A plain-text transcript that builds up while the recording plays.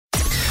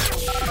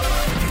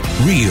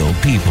Real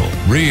people,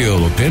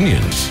 real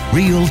opinions,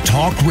 real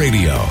talk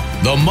radio.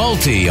 The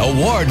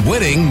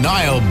multi-award-winning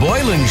Niall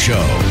Boylan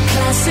Show.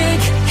 Classic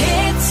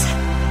hits.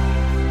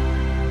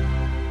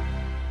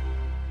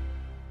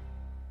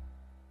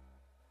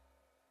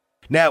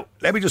 Now,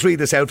 let me just read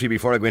this out for you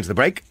before I go into the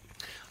break.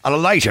 On a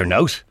lighter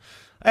note,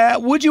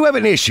 would you have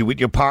an issue with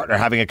your partner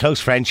having a close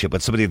friendship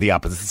with somebody of the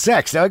opposite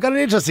sex? Now, I got an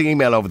interesting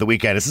email over the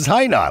weekend. It says,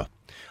 "Hi, Niall.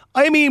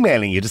 I'm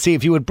emailing you to see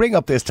if you would bring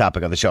up this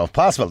topic on the show if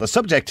possible. The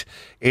subject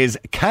is,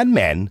 can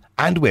men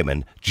and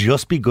women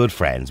just be good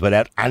friends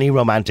without any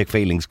romantic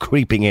feelings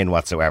creeping in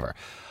whatsoever?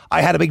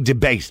 I had a big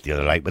debate the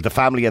other night with the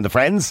family and the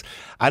friends,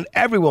 and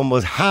everyone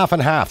was half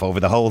and half over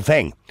the whole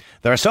thing.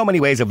 There are so many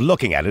ways of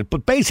looking at it,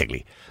 but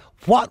basically,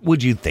 what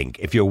would you think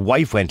if your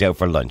wife went out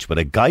for lunch with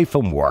a guy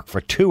from work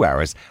for 2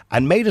 hours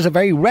and made it a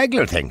very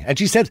regular thing? And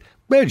she said,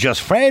 we're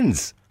just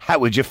friends. How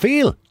would you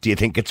feel? Do you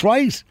think it's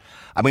right?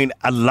 I mean,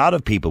 a lot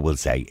of people will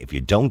say if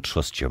you don't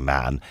trust your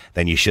man,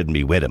 then you shouldn't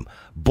be with him.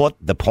 But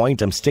the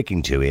point I'm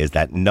sticking to is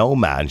that no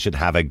man should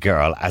have a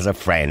girl as a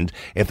friend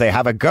if they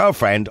have a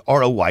girlfriend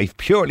or a wife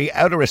purely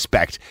out of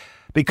respect.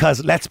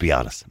 Because, let's be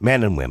honest,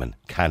 men and women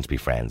can't be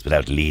friends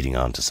without leading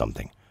on to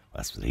something.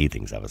 That's what he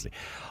thinks, obviously.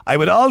 I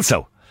would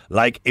also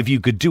like if you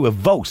could do a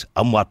vote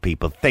on what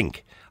people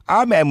think.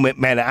 Are men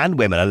and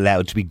women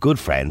allowed to be good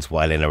friends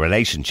while in a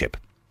relationship?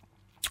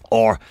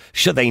 Or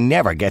should they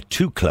never get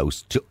too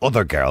close to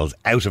other girls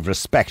out of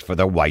respect for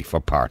their wife or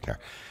partner?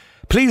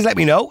 Please let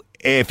me know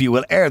if you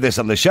will air this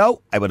on the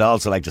show. I would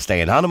also like to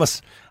stay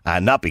anonymous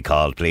and not be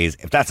called, please,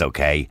 if that's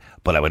okay.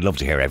 But I would love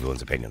to hear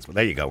everyone's opinions. Well,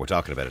 there you go. We're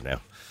talking about it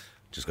now.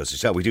 Just goes to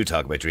show we do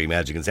talk about your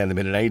emails. You can send them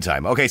in at any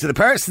time. Okay, so the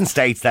person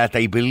states that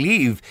they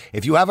believe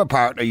if you have a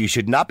partner, you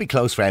should not be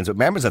close friends with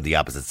members of the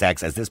opposite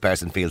sex, as this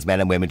person feels men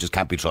and women just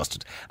can't be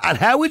trusted. And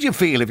how would you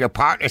feel if your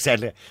partner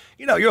said,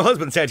 you know, your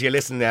husband said to you,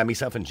 listen,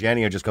 myself and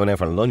Jenny are just going out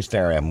for lunch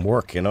there and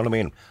work, you know what I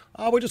mean?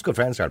 Oh, we're just good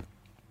friends, darling.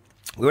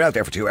 We were out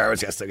there for 2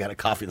 hours yesterday. We had a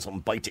coffee and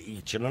something bite to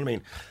eat, you know what I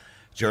mean?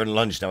 During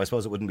lunch. Now, I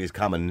suppose it wouldn't be as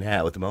common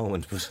now at the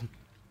moment, but it'd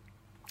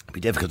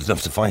be difficult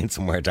enough to find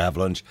somewhere to have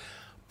lunch.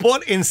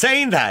 But in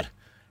saying that,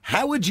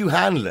 how would you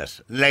handle it,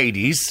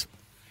 ladies,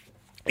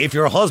 if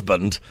your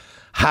husband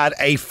had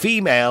a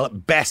female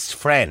best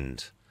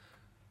friend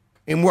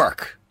in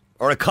work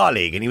or a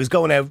colleague and he was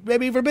going out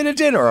maybe for a bit of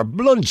dinner or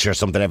lunch or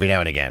something every now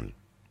and again?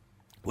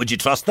 Would you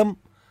trust them?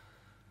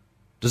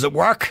 Does it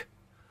work?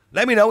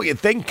 Let me know what you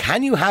think.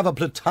 Can you have a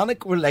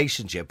platonic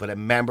relationship with a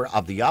member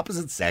of the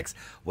opposite sex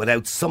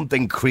without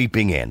something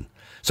creeping in?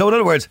 So in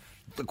other words,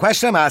 the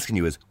question I'm asking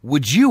you is,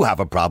 would you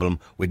have a problem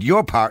with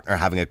your partner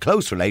having a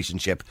close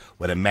relationship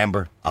with a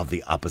member of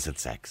the opposite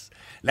sex?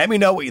 Let me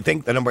know what you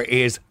think. The number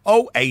is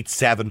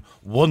 087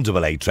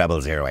 188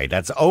 0008.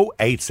 That's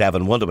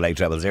 087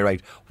 188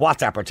 0008.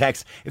 WhatsApp or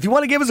text. If you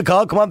want to give us a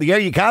call, come on the air,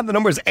 you can. The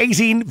number is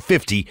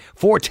 1850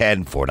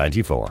 410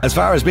 494. As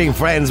far as being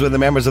friends with the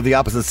members of the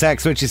opposite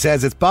sex, Richie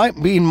says, it's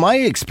been my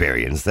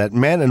experience that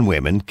men and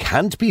women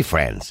can't be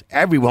friends.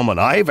 Every woman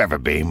I've ever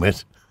been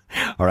with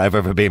or I've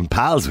ever been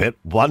pals with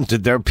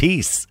wanted their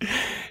piece.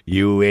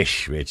 You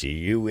wish, Richie,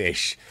 you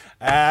wish.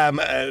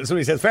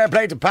 Somebody says, fair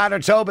play to Pat or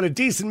Tobin, a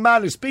decent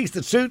man who speaks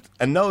the truth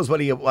and knows what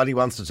he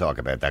wants to talk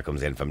about. That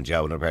comes in from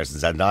Joe. Another person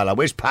said, Niall, I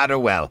wish Pat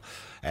well.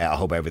 I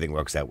hope everything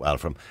works out well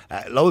for him.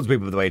 Loads of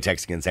people, by the way,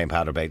 texting and saying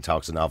Pat O'Bate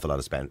talks an awful lot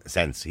of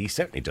sense. He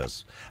certainly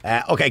does.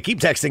 Okay,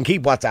 keep texting,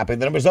 keep WhatsApping.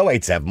 The number's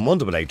 087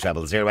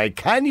 188 0008.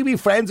 Can you be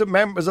friends with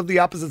members of the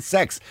opposite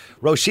sex?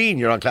 Roisin,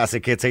 you're on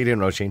Classic Hits. How you doing,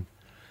 Roisin?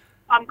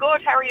 I'm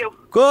good, how are you?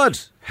 Good.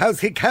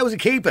 How's it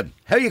keeping?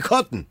 How are you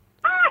cutting?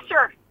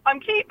 Sure. I'm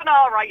keeping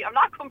all right. I'm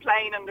not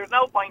complaining. There's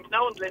no point.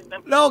 No one's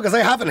listening. No, because I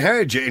haven't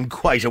heard you in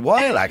quite a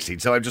while, actually.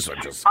 So I'm just.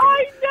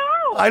 I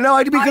know. I know.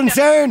 I'd be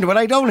concerned when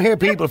I don't hear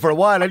people for a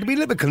while. I'd be a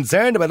little bit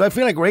concerned about it. I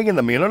feel like ringing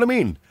them. You know what I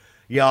mean?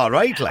 You all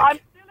right, like? I'm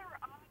still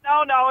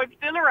around. No, I'm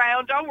still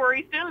around. Don't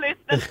worry. Still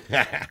listening.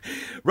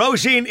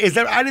 Roisin, is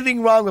there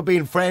anything wrong with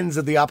being friends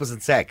of the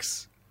opposite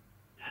sex?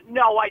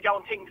 No, I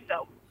don't think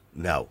so.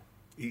 No.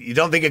 You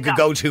don't think it could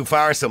go too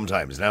far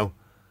sometimes, no?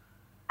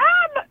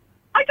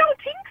 I don't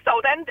think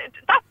so. Then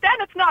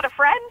it's not a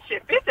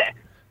friendship, is it?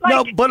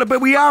 No,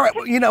 but we are,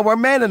 we're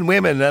men and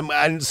women,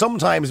 and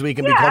sometimes we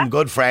can become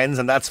good friends,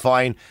 and that's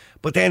fine.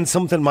 But then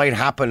something might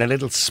happen, a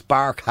little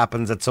spark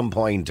happens at some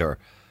point, or,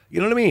 you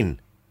know what I mean?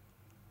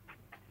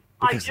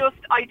 I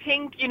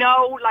think,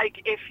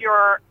 like, if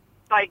you're,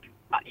 like,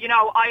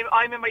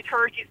 I'm in my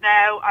 30s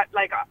now,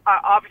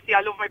 obviously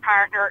I love my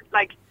partner,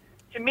 like,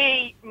 to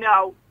me,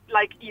 no.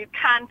 Like, you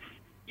can't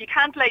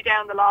lay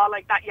down the law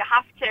like that. You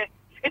have to.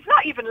 It's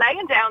not even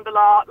laying down the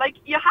law. Like,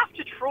 you have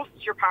to trust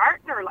your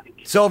partner. Like,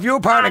 so if your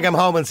partner came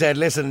home and said,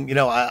 "Listen,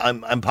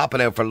 I'm popping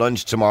out for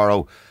lunch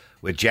tomorrow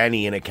with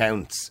Jenny in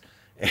accounts,"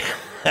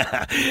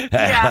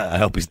 I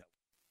hope he's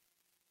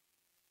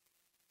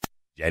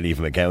Jenny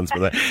from accounts,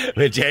 but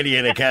with Jenny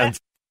in accounts,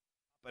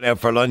 popping out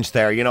for lunch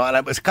there, and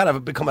it was kind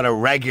of becoming a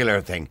regular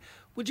thing.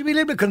 Would you be a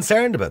little bit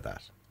concerned about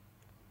that?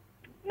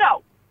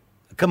 No.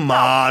 Come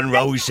on,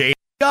 Roisin.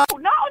 No,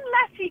 not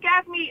unless he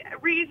gave me a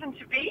reason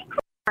to be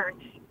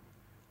concerned.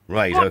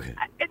 Right, but okay.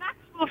 In that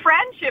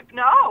friendship,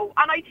 no.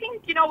 And I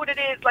think, you know what it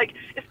is, like,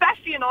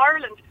 especially in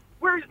Ireland,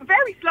 we're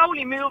very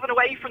slowly moving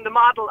away from the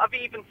model of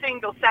even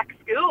single-sex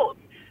schools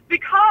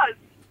because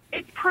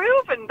it's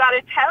proven that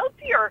it's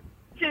healthier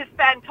to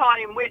spend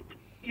time with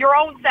your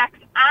own sex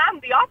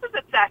and the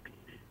opposite sex.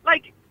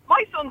 Like,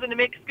 my son's in a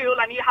mixed school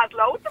and he has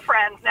loads of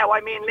friends now.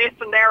 I mean,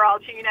 listen, they're all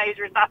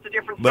teenagers. That's a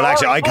different story. Well,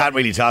 actually, I can't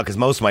really talk because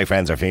most of my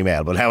friends are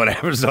female, but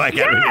whatever, so I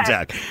can't really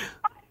talk.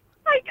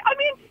 Like, I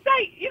mean,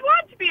 say, you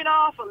want to be an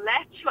awful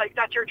lech, like,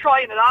 that you're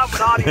trying it on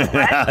with all your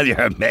friends. All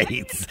your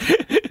mates.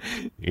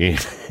 Yeah.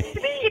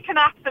 To me, you can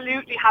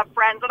absolutely have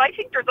friends, and I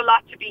think there's a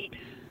lot to be...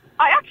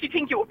 I actually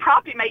think it would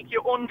probably make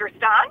you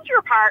understand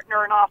your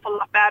partner an awful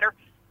lot better,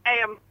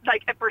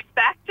 like a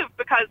perspective,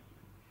 because,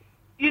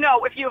 you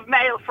know, if you have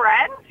male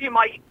friends, you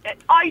might...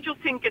 I just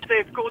think it's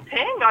a good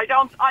thing.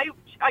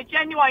 I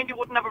genuinely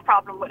wouldn't have a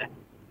problem with it.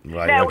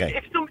 Right, now, okay.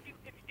 if somebody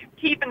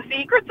keeping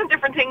secrets and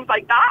different things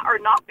like that, or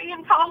not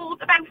being told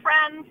about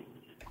friends,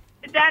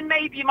 then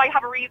maybe you might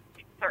have a reason to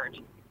be concerned.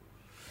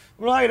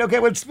 Right, okay,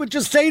 well,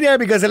 just stay there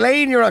because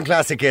Elaine, you're on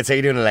Classic Hits. How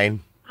you doing,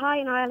 Elaine?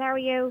 Hi, Niall. How are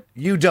you?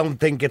 You don't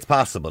think it's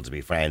possible to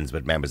be friends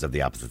with members of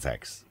the opposite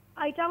sex?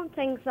 I don't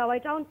think so. I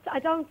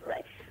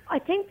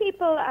think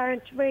people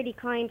aren't really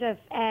kind of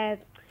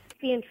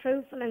being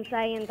truthful and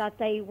saying that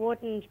they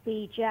wouldn't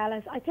be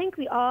jealous. I think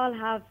we all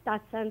have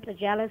that sense of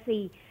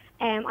jealousy.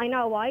 I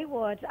know I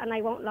would, and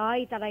I won't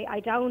lie that I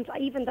don't,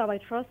 even though I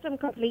trust them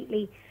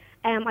completely,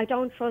 I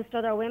don't trust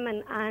other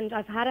women, and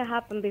I've had it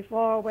happen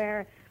before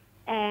where,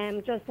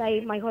 just say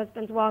my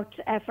husband's walked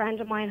a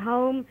friend of mine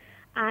home,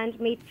 and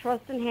me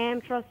trusting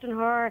him, trusting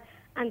her,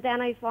 and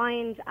then I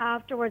find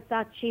afterwards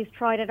that she's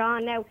tried it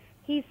on. Now,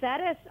 he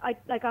said it,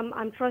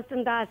 I'm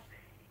trusting that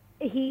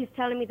he's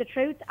telling me the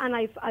truth, and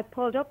I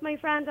pulled up my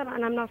friend, and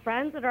I'm not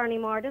friends with her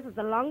anymore. This is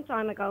a long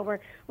time ago.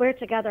 We're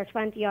together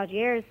 20-odd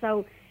years,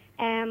 so...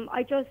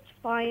 I just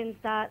find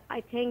that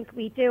I think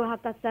we do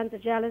have that sense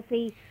of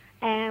jealousy.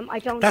 I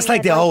don't. That's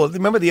like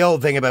remember the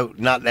old thing about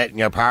not letting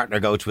your partner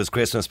go to his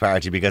Christmas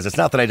party because it's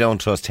not that I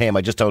don't trust him,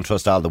 I just don't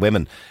trust all the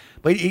women.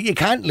 But you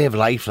can't live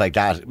life like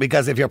that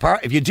because if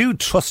you do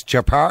trust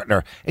your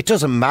partner, it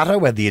doesn't matter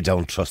whether you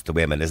don't trust the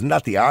women. Isn't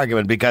that the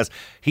argument? Because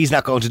he's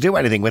not going to do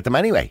anything with them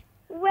anyway.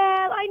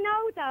 Well, I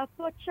know that,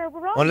 but sure,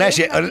 we're all unless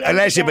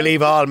you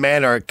believe all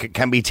men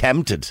can be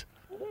tempted.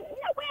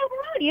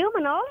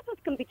 Human, all of us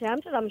can be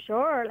tempted, I'm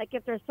sure. Like,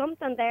 if there's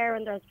something there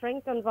and there's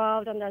drink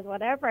involved and there's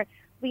whatever,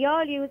 we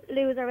all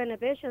lose our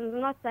inhibitions. I'm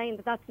not saying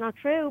that that's not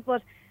true,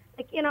 but,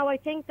 like, you know, I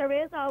think there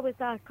is always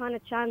that kind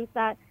of chance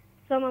that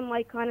someone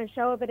might kind of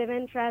show a bit of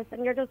interest,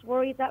 and you're just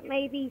worried that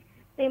maybe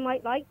they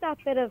might like that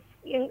bit of,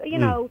 you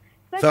know.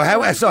 So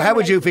how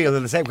would you feel?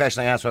 The same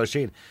question I asked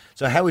Roisin.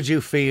 So how would you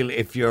feel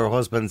if your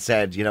husband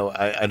said, you know,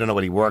 I don't know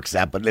what he works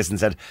at, but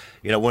said,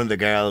 you know, one of the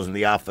girls in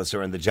the office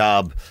or in the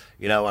job,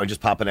 you know, I'm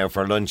just popping out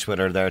for lunch with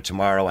her there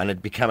tomorrow, and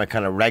it became a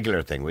kind of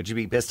regular thing. Would you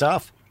be pissed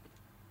off?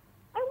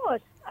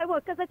 I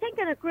would, because I think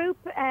in a group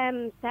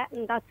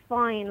setting, that's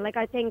fine. Like,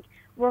 I think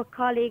work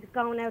colleagues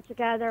going out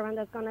together and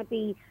there's going to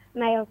be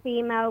male,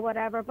 female,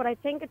 whatever. But I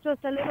think it's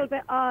just a little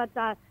bit odd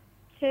that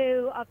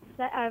two of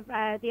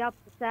the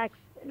opposite sex,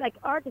 like,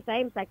 or the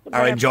same sex,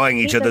 are enjoying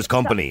each other's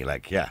company,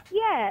 like, yeah.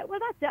 Yeah, well,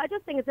 that's it. I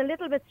just think it's a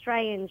little bit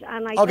strange.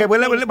 And okay, well,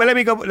 let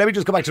me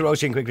just go back to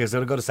Roisin quickly, so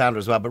I'll go to Sandra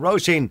as well. But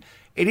Roisin,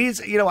 it is,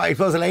 you know, I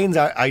suppose Elaine's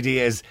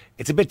idea is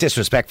it's a bit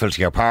disrespectful to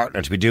your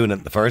partner to be doing it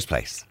in the first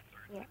place.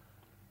 Yeah.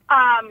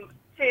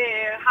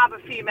 To have a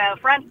female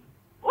friend,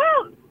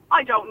 well,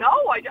 I don't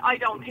know. I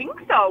don't think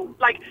so.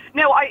 Like,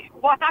 no,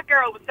 what that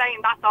girl was saying,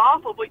 that's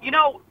awful. But, you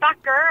know, that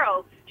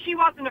girl, she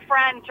wasn't a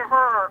friend to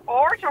her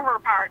or to her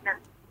partner.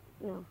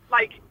 No.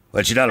 Like,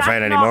 well, she's not a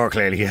friend anymore,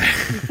 clearly. Yeah.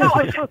 No,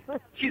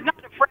 she's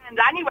not a friend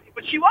anyway.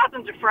 But she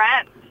wasn't a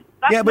friend.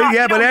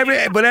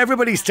 But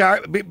everybody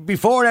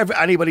before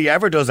anybody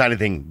ever does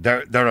anything,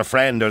 they're a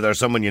friend or they're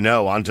someone you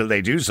know until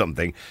they do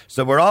something.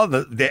 So we're all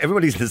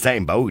everybody's in the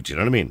same boat. You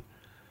know what I mean?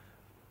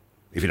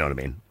 If you know what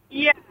I mean.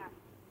 Yeah.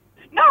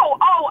 No.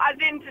 As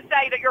in to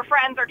say that your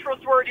friends are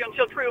trustworthy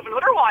until proven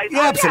otherwise.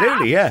 Yeah,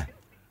 absolutely. Yeah.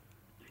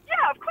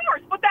 Yeah, of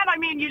course. But then, I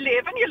mean, you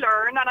live and you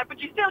learn, but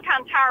you still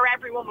can't tar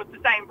everyone with the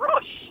same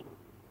brush.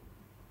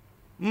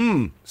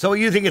 So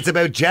you think it's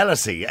about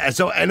jealousy?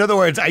 So, in other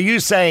words, are you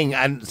saying,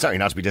 and sorry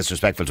not to be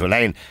disrespectful to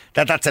Elaine,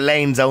 that that's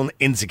Elaine's own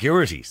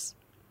insecurities?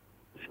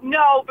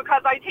 No,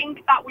 because I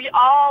think that we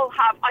all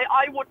have...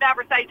 I would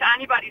never say to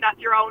anybody that's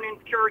your own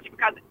insecurity,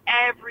 because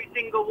every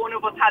single one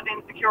of us has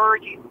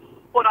insecurities.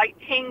 But I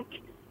think...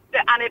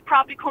 and it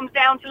probably comes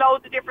down to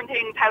loads of different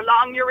things, how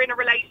long you're in a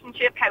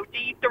relationship, how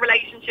deep the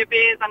relationship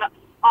is, and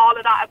all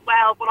of that as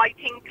well. But I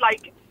think,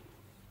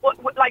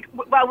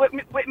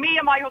 with me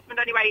and my husband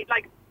anyway,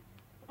 like,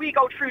 we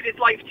go through this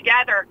life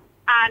together,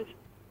 and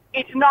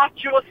it's not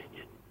just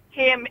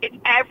him, it's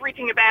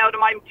everything about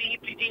him. I'm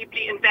deeply,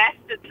 deeply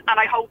invested, and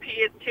I hope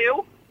he is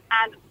too.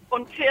 And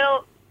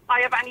until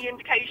I have any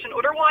indication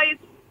otherwise,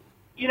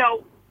 you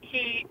know,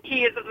 he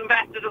is as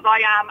invested as I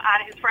am,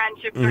 and his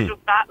friendships are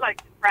just that,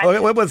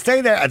 friendships. Well,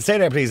 stay there, and stay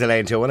there, please,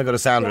 Elaine, too. I want to go to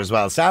Sandra as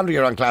well. Sandra,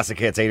 you're on Classic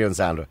Hits. How you doing,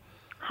 Sandra?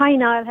 Hi,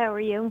 Niall. How are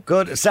you?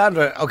 Good.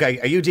 Sandra, okay,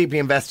 are you deeply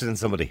invested in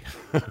somebody?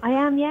 I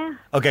am, yeah.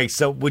 Okay,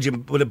 so would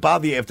it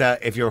bother you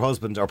if your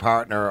husband or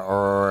partner,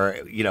 or,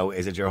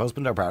 is it your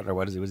husband or partner?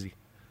 What is he? Was he?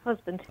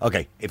 Husband.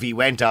 Okay, if he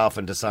went off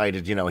and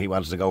decided, he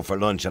wanted to go for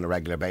lunch on a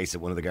regular basis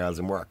with one of the girls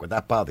in work, would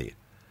that bother you?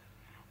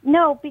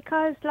 No,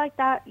 because like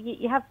that,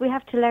 we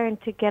have to learn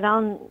to get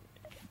on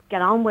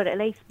with it.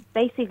 Like,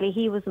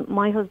 basically,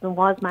 my husband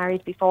was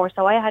married before,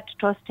 so I had to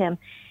trust him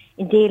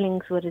in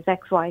dealings with his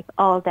ex-wife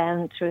all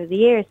down through the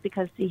years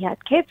because he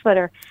had kids with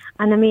her.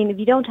 And I mean, if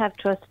you don't have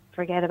trust,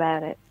 forget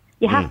about it.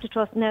 You have to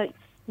trust. Now,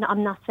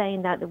 I'm not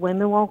saying that the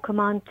women won't come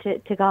on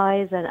to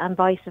guys and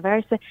vice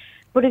versa,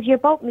 but if you're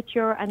both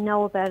mature and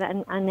know about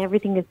it and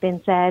everything has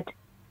been said,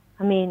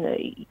 I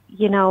mean,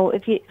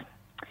 if you...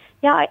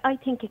 Yeah, I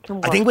think it can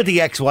work. I think with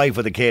the ex-wife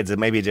with the kids, it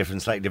may be a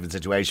slightly different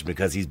situation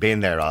because he's been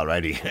there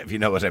already, if you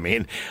know what I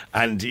mean.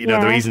 And,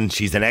 the reason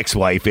she's an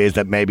ex-wife is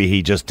that maybe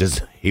he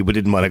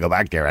didn't want to go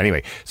back there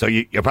anyway. So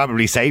you're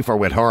probably safer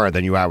with her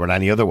than you are with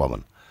any other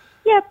woman.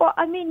 Yeah, but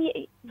I mean,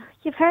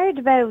 you've heard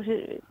about,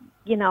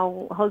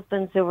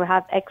 husbands who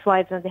have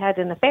ex-wives and they had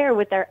an affair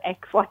with their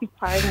ex-wife,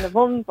 pardon the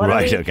woman. But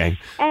right, okay.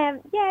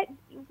 Yeah,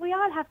 we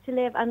all have to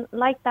live, and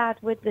like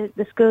that with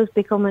the schools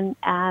becoming...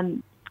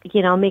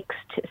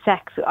 mixed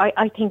sex.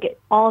 I think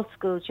all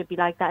schools should be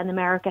like that in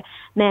America,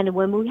 men and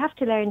women. We have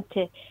to learn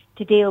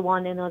to deal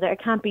one another. It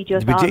can't be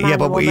just but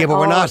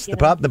we're not.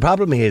 The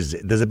problem is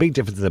there's a big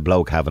difference in a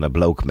bloke having a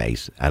bloke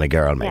mate and a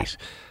girl mate.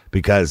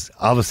 Because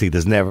obviously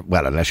there's never,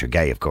 well, unless you're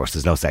gay, of course,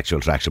 there's no sexual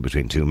attraction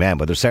between two men,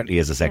 but there certainly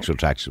is a sexual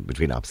attraction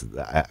between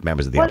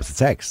members of the opposite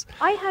sex.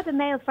 I had a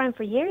male friend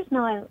for years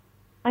now,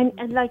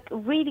 and like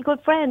really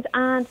good friends,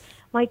 and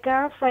my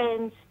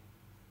girlfriends,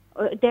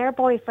 their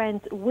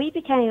boyfriends,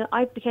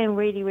 I became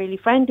really, really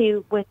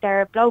friendly with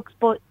their blokes,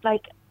 but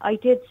like I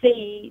did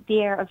see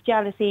the air of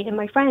jealousy in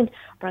my friend,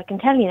 but I can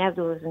tell you now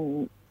there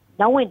was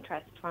no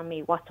interest from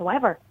me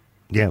whatsoever.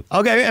 Yeah.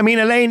 Okay. I mean,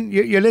 Elaine,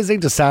 you're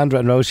listening to Sandra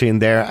and Roisin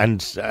there,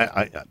 and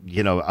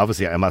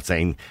obviously, I'm not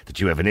saying that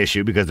you have an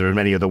issue because there are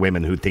many other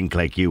women who think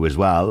like you as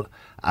well,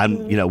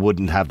 and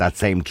wouldn't have that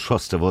same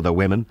trust of other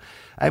women.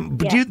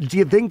 But do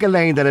you think,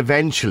 Elaine, that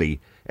eventually,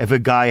 if a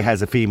guy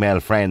has a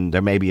female friend,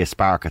 there may be a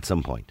spark at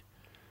some point?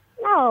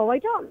 No, I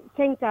don't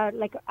think that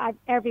like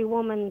every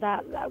woman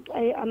that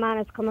a man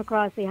has come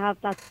across, they have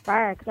that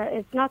spark.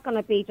 It's not going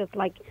to be just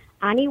like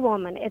any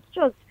woman. It's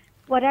just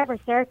whatever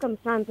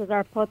circumstances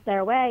are put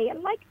their way.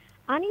 And like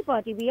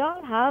anybody, we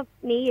all have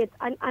needs.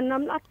 And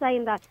I'm not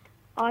saying that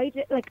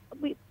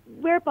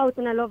we're both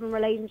in a loving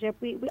relationship.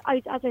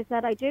 As I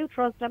said, I do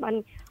trust him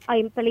and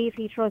I believe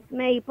he trusts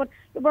me. But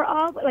we're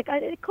all like,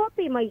 it could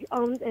be my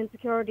own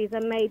insecurities,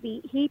 and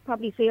maybe he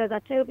probably feels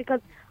that too,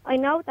 because I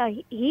know that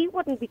he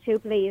wouldn't be too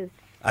pleased.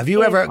 Have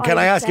you ever, can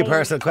I ask you a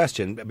personal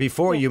question?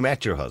 Before you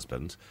met your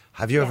husband,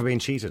 have you ever been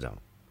cheated on?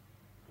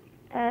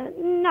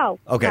 No.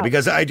 Okay, no.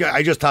 Because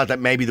I just thought that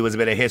maybe there was a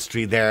bit of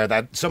history there,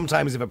 that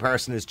sometimes if a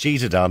person is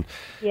cheated on,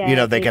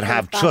 they can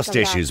have trust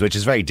issues, which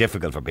is very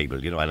difficult for people,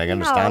 and I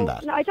understand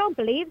that. No, I don't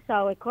believe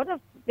so. It could have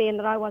been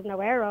that I wasn't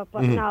aware of,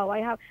 but no, I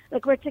have.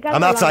 Look, we're together.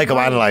 I'm not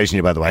psychoanalyzing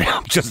you, by the way.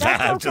 I'm just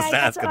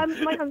asking.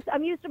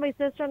 I'm used to my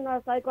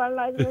sister-in-law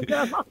psychoanalyzing her, so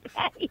I'm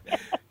okay.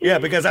 Yeah,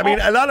 because I mean,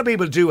 a lot of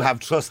people do have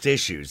trust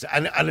issues,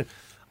 and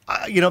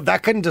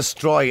that can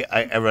destroy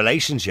a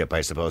relationship,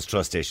 I suppose.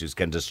 Trust issues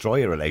can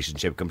destroy a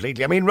relationship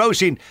completely. I mean,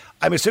 Roisin,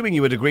 I'm assuming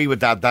you would agree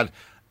with that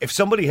if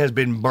somebody has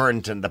been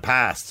burnt in the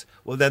past,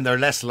 well, then they're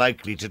less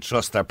likely to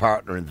trust their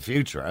partner in the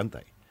future, aren't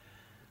they?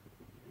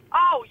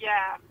 Oh,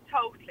 yeah,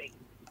 totally.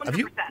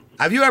 100%.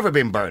 Have you ever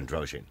been burnt,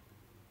 Roisin?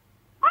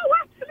 Oh,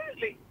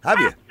 absolutely. Have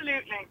you?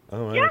 Absolutely.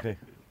 Oh, right, okay.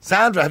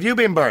 Sandra, have you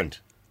been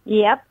burnt?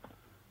 Yep.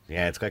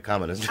 Yeah, it's quite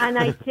common, isn't it?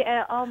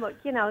 And almost,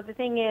 the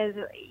thing is,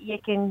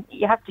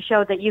 you have to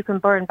show that you can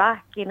burn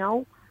back,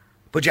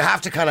 But you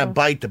have to kind of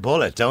bite the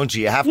bullet, don't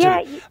you? You have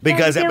to,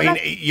 because I mean,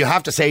 you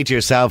have to say to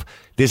yourself,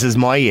 "This is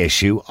my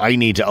issue. I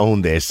need to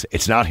own this.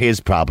 It's not his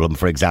problem."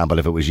 For example,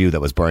 if it was you that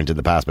was burnt in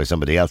the past by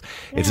somebody else,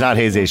 it's not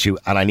his issue,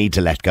 and I need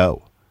to let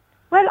go.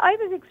 Well, I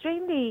was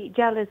extremely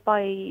jealous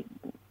by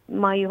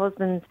my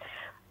husband's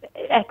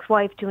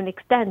ex-wife to an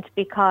extent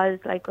because,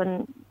 like,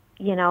 when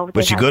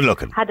was she good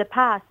looking? Had a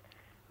past.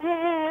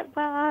 Well,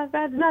 I'd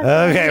rather not.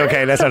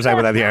 Okay, let's not talk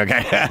about that here.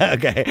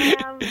 Okay.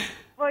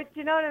 But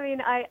you know what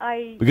I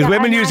mean? Because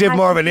women usually have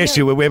more of an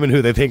issue with women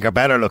who they think are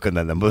better looking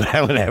than them, but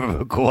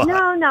whatever, go on.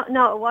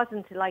 No, it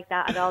wasn't like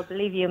that at all,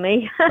 believe you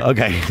me.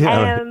 Okay.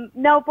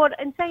 No, but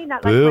in saying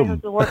that, like, my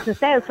husband works in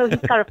sales, so he's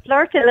got to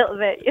flirt a little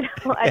bit,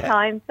 at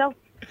times. So,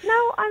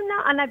 no, I'm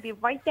not, and I'd be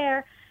right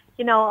there,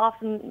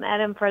 often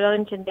met him for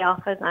lunch in the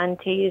office, and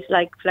he's,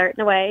 like,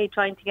 flirting away,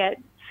 trying to get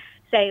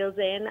sales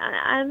in.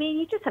 I mean,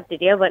 you just have to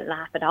deal with it and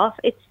laugh it off.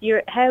 It's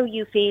how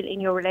you feel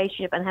in your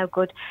relationship and how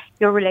good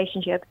your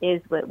relationship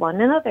is with one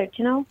another,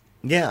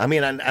 Yeah, I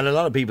mean, and a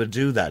lot of people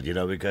do that, you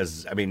know,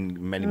 because, I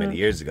mean, many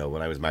years ago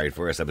when I was married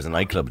first, I was a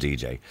nightclub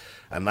DJ.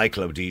 And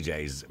nightclub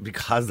DJs,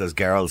 because there's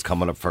girls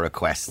coming up for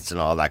requests and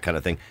all that kind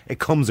of thing, it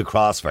comes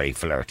across very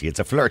flirty. It's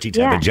a flirty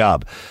type of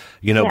job,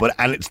 you know,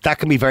 that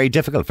can be very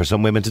difficult for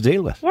some women to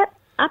deal with. Yep,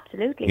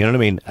 absolutely. You know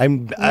what I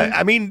mean?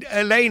 I mean,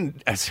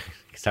 Elaine...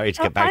 Sorry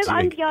to get back to you.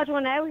 I'm the odd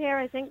one out here,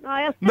 I think,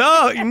 Niall.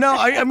 No,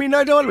 I mean,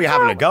 I don't want to be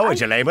having a go at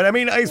you, Elaine, but I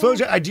mean, I suppose,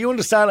 do you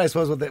understand, I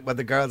suppose, what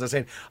the girls are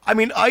saying? I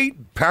mean, I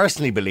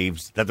personally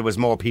believed that there was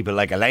more people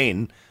like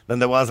Elaine than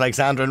there was like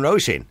Sandra and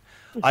Roisin.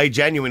 I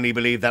genuinely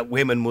believe that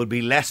women would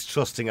be less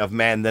trusting of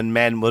men than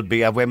men would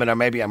be of women, or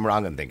maybe I'm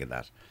wrong in thinking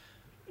that.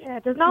 Yeah,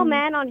 there's no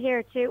men on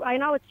here too. I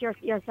know it's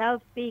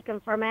yourself speaking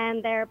for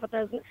men there, but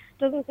there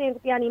doesn't seem to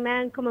be any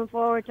men coming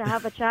forward to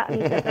have a chat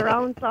and get their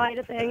own side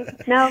of things.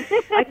 No,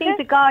 I think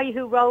the guy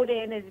who wrote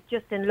in is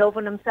just in love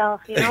with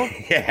himself, you know?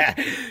 Yeah.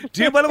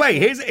 By the way,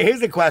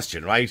 here's the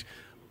question, right?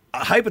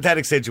 A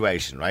hypothetical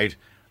situation, right?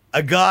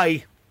 A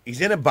guy,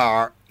 he's in a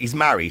bar, he's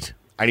married,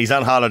 and he's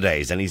on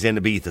holidays, and he's in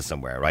Ibiza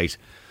somewhere, right?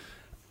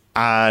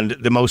 And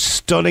the most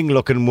stunning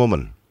looking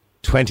woman,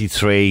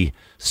 23,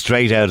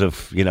 straight out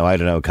of, you know, I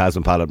don't know,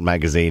 Cosmopolitan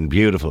magazine,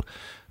 beautiful,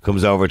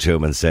 comes over to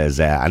him and says,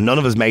 and none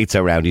of his mates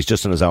are around, he's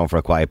just on his own for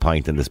a quiet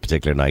pint in this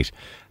particular night.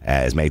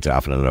 His mates are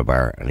off in another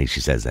bar, and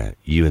she says,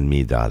 you and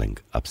me, darling,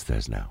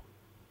 upstairs now.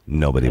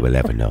 Nobody will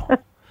ever know.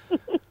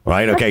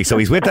 Right, okay, so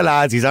he's with the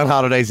lads, he's on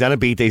holidays, he's on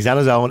Ibiza, he's on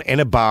his own,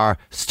 in a bar,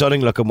 stunning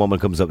looking woman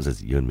comes up and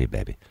says, you and me,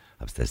 baby,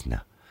 upstairs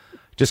now.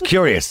 Just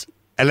curious,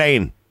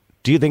 Elaine,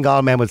 do you think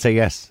all men would say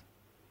yes?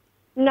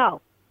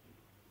 No.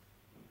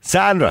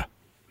 Sandra?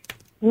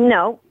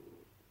 No,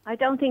 I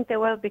don't think they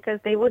will,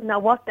 because they wouldn't know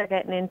what they're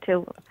getting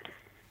into.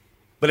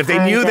 But if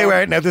they knew they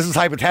weren't, now this is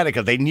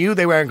hypothetical, they knew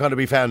they weren't going to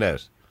be found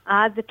out.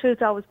 The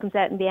truth always comes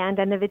out in the end,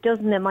 and if it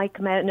doesn't, it might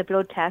come out in a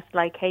blood test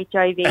like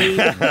HIV, AIDS,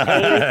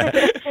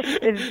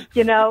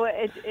 you know,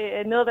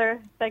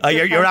 another...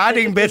 You're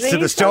adding bits to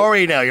the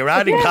story now, you're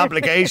adding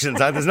complications.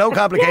 There's no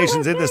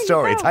complications in the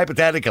story, it's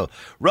hypothetical.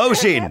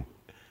 Roisin?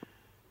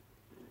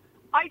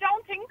 I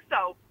don't think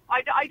so.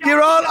 I don't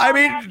You're all, know I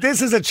mean,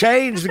 this is a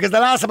change, because the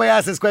last time I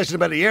asked this question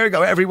about a year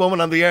ago, every woman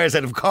on the air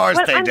said, of course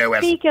they do it.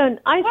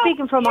 I'm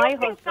speaking for my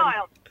husband.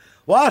 Niall?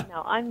 What?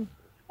 No,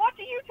 What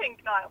do you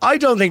think, Niall? I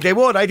don't think they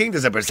would. I think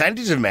there's a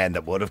percentage of men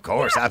that would, of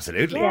course,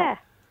 absolutely. Yeah.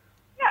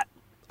 Yeah.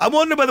 I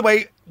wonder, by the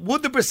way,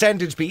 would the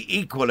percentage be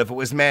equal if it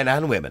was men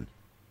and women?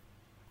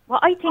 Well,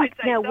 I think I'd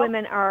say now so.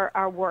 women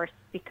are worse,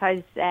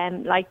 because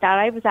like that,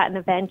 I was at an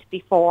event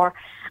before,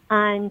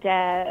 and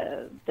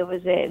there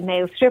was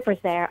male strippers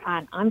there,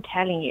 and I'm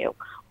telling you,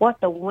 what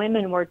the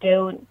women were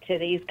doing to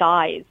these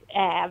guys.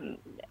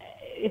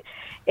 If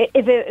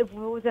it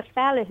was a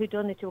fella who'd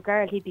done it to a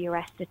girl, he'd be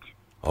arrested.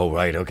 Oh,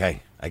 right,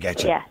 okay. I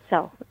get you. Yeah,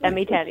 so let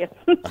me tell you.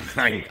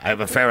 I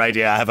have a fair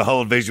idea. I have a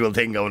whole visual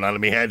thing going on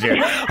in my head here.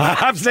 I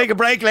have to take a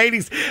break,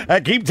 ladies.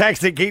 Keep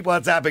texting, keep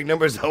WhatsApping.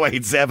 Numbers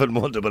 087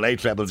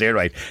 188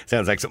 0008.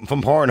 Sounds like something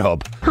from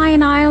Pornhub. Hi,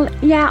 Niall.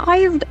 Yeah,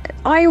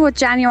 I would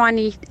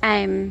genuinely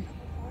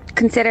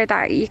consider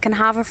that you can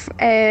have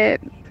a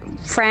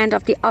friend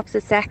of the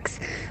opposite sex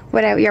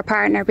without your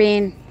partner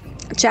being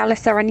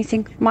jealous or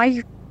anything.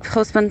 My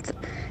husband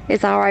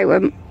is alright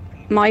with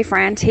my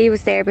friend. He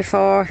was there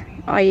before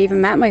I even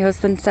met my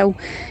husband, so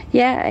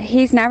yeah,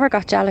 he's never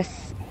got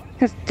jealous,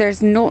 because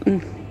there's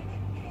nothing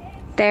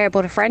there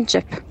but a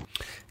friendship.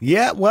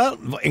 Yeah, well,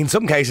 in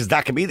some cases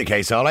that can be the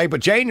case, all right. But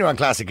Jane, you're on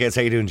Classic Hits.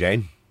 How you doing,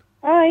 Jane?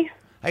 Hi.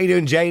 How you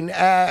doing, Jane?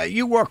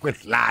 You work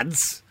with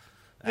lads,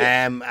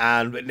 and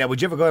now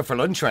would you ever go out for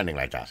lunch or anything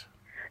like that?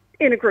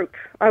 In a group.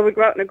 I would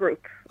go out in a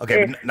group.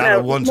 Okay, but not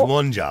a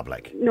one-to-one job,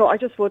 like? No, I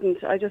just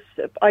wouldn't.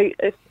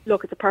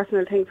 Look, it's a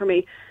personal thing for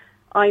me.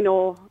 I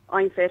know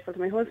I'm faithful to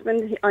my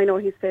husband. I know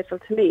he's faithful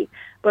to me.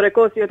 But it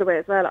goes the other way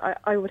as well.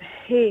 I would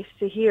hate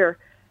to hear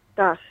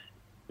that,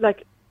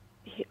 like,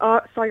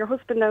 saw your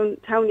husband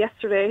downtown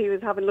yesterday. He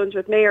was having lunch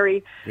with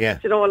Mary. Yeah.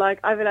 You know, like,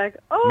 I'd be like,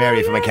 oh,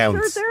 Mary from yeah,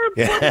 accounts. Sure,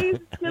 they're buddies,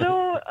 you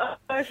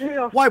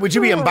know. Why? Would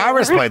you be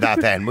embarrassed by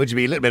that then? Would you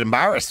be a little bit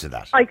embarrassed with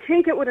that? I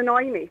think it would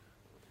annoy me.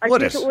 I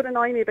think it would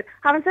annoy me, but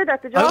having said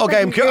that, the job.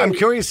 Okay, I'm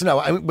curious to know.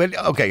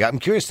 I'm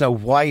curious to know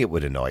why it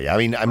would annoy you. I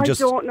mean, I'm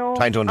just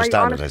trying to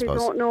understand it, I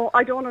suppose. I don't know.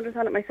 I don't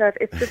understand it myself.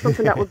 It's just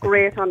something that would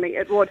grate on me.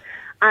 It would.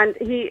 And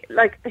he's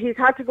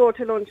had to go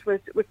to lunch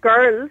with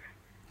girls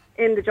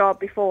in the job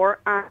before,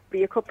 and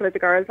be a couple of the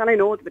girls, and I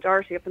know the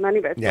majority of them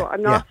anyway. So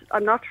I'm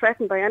not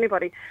threatened by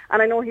anybody,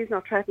 and I know he's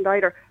not threatened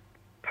either.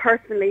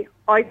 Personally,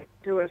 I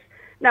do it.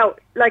 Now,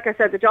 like I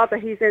said, the job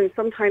that he's in,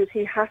 sometimes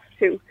he has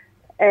to.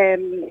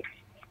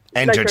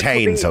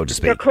 Entertain, so to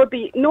speak. There could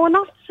be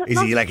Is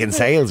he like in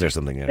sales or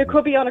something? There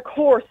could be on a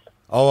course.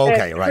 Oh,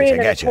 okay, right. I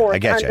get you.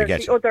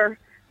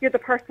 The other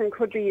person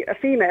could be a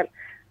female,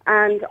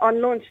 and on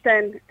lunch,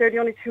 then they're the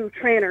only two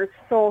trainers,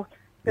 so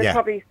they'll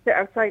probably sit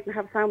outside and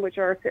have a sandwich,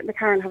 or sit in the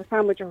car and have a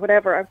sandwich or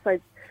whatever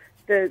outside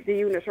the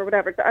unit or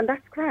whatever, and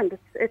that's grand.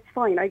 It's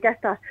fine. I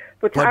get that.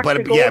 But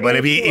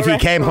if he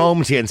came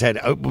home to you and said,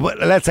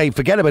 let's say,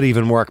 forget about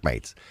even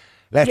workmates.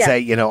 Let's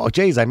say, oh,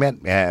 geez, I met,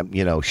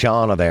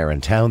 Shauna there in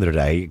town the other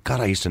day.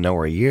 God, I used to know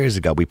her years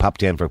ago. We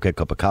popped in for a quick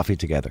cup of coffee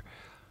together.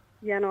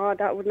 Yeah, no,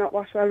 that would not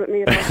wash well with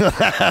me at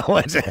all.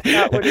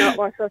 That would not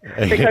wash well.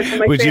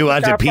 Would you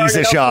want a piece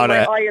of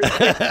Shauna?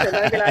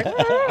 I'd be like,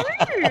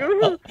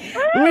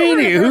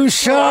 really? Who's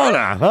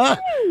Shauna? Huh?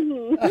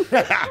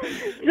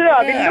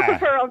 I'd be looking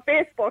for her on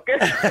Facebook.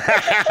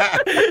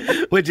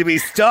 Would you be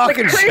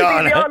stalking like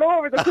Shauna? all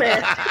over the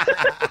place.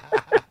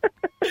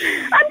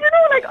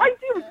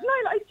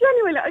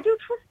 And I do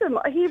trust him.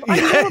 I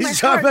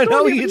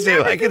know you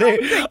do. I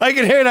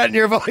can hear that in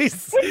your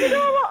voice. But you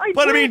know what?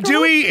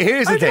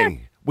 Here's the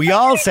thing. We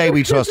all say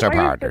we trust our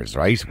partners,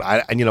 right?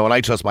 And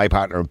I trust my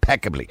partner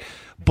impeccably.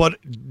 But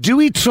do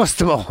we trust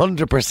them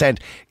 100%?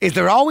 Is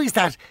there always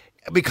that,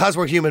 because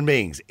we're human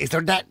beings, is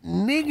there that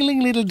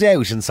niggling little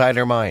doubt inside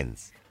our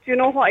minds? Do you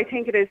know what I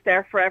think it is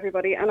there for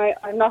everybody? And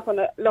I'm not going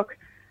to, look,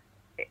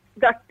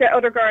 that the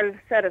other girl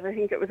said it, I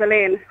think it was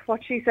Elaine,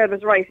 what she said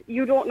was right.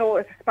 You don't know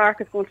if a spark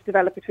is going to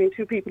develop between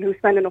two people who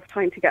spend enough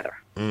time together.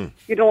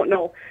 You don't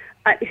know.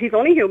 He's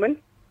only human.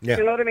 Yeah.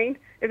 Do you know what I mean?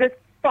 If this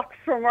box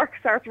from work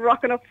starts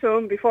rocking up to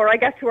him before I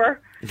get to her,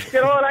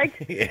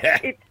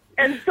 yeah.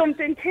 And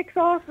something kicks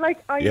off,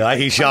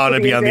 he's Sean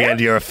would be on the end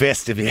of your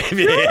fist if you.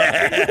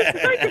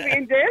 I could be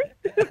in jail.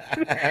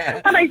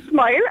 And I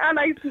smile, and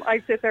I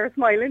sit there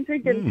smiling,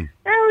 thinking,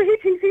 oh, he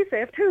thinks he's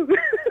safe too.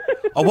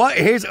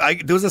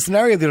 There was a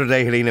scenario the other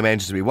day Helena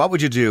mentioned to me. What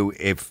would you do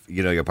if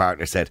your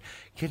partner said,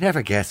 "You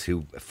never guess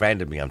who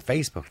friended me on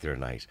Facebook the other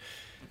night"?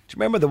 Do you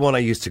remember the one I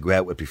used to go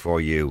out with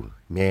before you,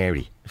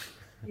 Mary?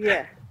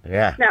 Yeah.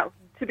 Yeah. Now,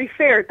 to be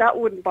fair, that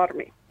wouldn't bother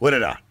me. Would it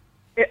not?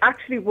 It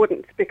actually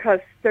wouldn't, because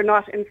they're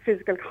not in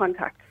physical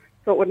contact,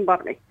 so it wouldn't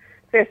bother me.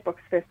 Facebook's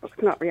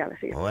not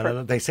reality.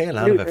 Well, they say a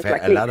lot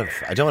of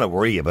I don't want to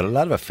worry you, but a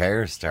lot of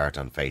affairs start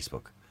on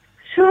Facebook.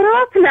 Shut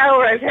up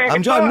now,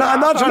 I'm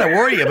not trying to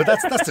worry you, but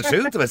that's the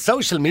truth of it.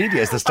 Social media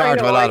is the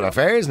start of a lot of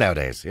affairs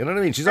nowadays. You know what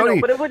I mean?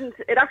 But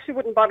it actually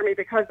wouldn't bother me,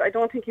 because I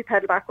don't think he'd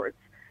pedal backwards.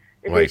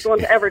 If he's going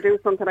to ever do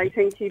something, I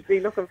think he'd be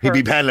looking for... He'd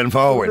be pedaling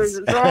forwards.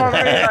 He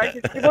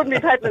wouldn't be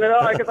pedaling at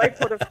all, because I'd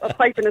put a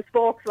pipe in his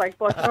spokes, So,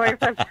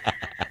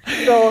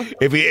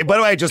 by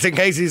the way, just in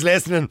case he's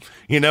listening,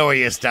 you know where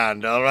you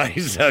stand, all right?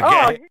 Okay.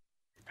 Oh,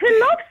 he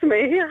loves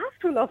me. He has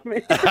to love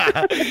me.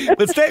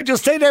 But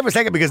just stay there for a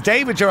second, because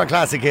David, you're on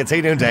Classic Hits. How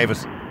you doing, David?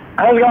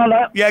 How's it going,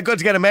 lad? Yeah, good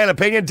to get a male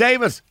opinion.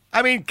 David,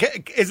 I mean,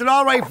 is it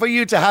all right for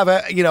you to have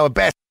a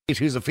best mate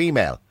who's a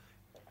female?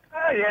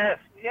 Oh, yes.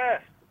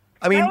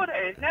 I mean,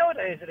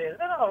 nowadays it is.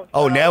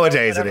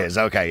 Nowadays it is.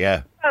 Okay,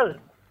 yeah. Well,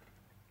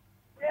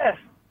 yes.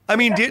 I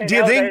mean, do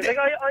you think?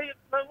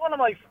 One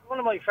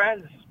of my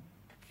friends,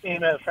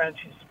 female friend,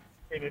 she's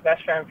been my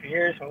best friend for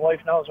years. My wife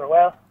knows her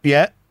well.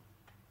 Yeah.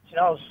 She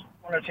knows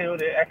one or two of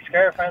the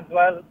ex-girlfriends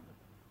well.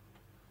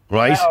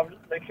 Right.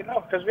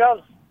 Because we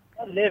all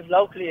live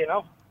locally,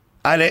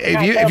 And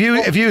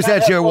if you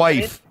said to your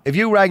wife, if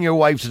you rang your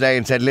wife today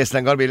and said, "Listen,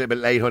 I'm going to be a little bit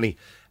late, honey.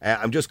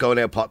 I'm just going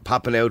out,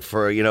 popping out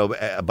for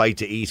a bite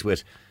to eat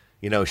with,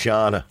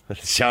 Shauna."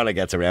 Shauna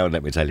gets around,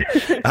 let me tell you.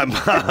 I'm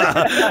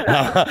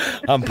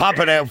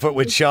popping out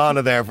with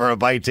Shauna there for a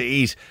bite to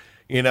eat.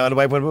 And the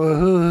wife went,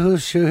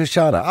 "Who's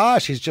Shauna?" "Ah,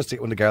 she's just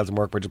one of the girls in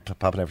work. We're just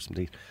popping out for some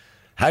tea."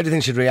 How do you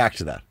think she'd react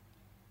to that?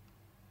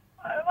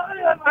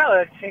 Well,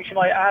 I think she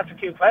might ask a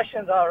few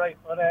questions, all right,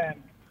 but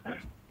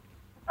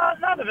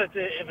not if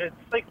it's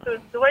like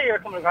the way you're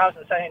coming across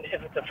and saying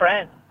if it's a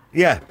friend.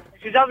 Yeah.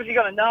 She's obviously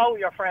going to know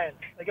your friend.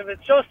 Like if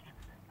it's just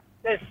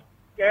this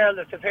girl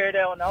that's appeared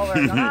out of nowhere,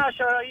 going,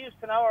 sure, I used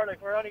to know her.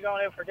 Like we're only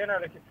going out for dinner.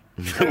 Like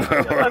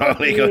we're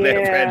only going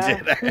out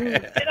for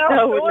dinner.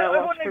 I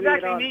wouldn't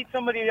exactly meet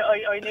somebody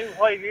I knew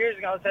 5 years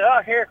ago and say,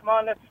 "Oh, here, come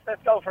on,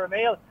 let's go for a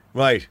meal."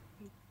 Right.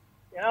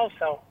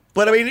 So.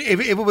 But I mean, if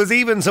it was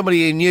even somebody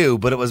you knew,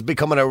 but it was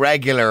becoming a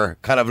regular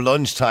kind of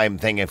lunchtime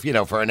thing, if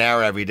for an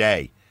hour every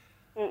day,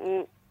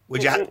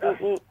 would you? I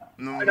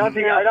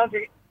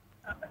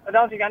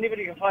don't think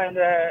anybody can find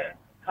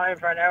time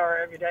for an hour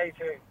every day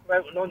to go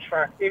out with lunch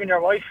for, even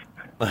your wife.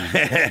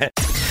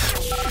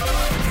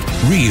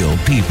 Real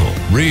people,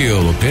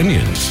 real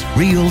opinions,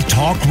 real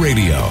talk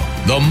radio.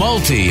 The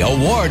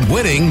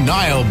multi-award-winning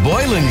Niall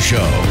Boylan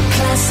Show.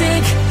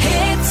 Classic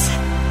Hits.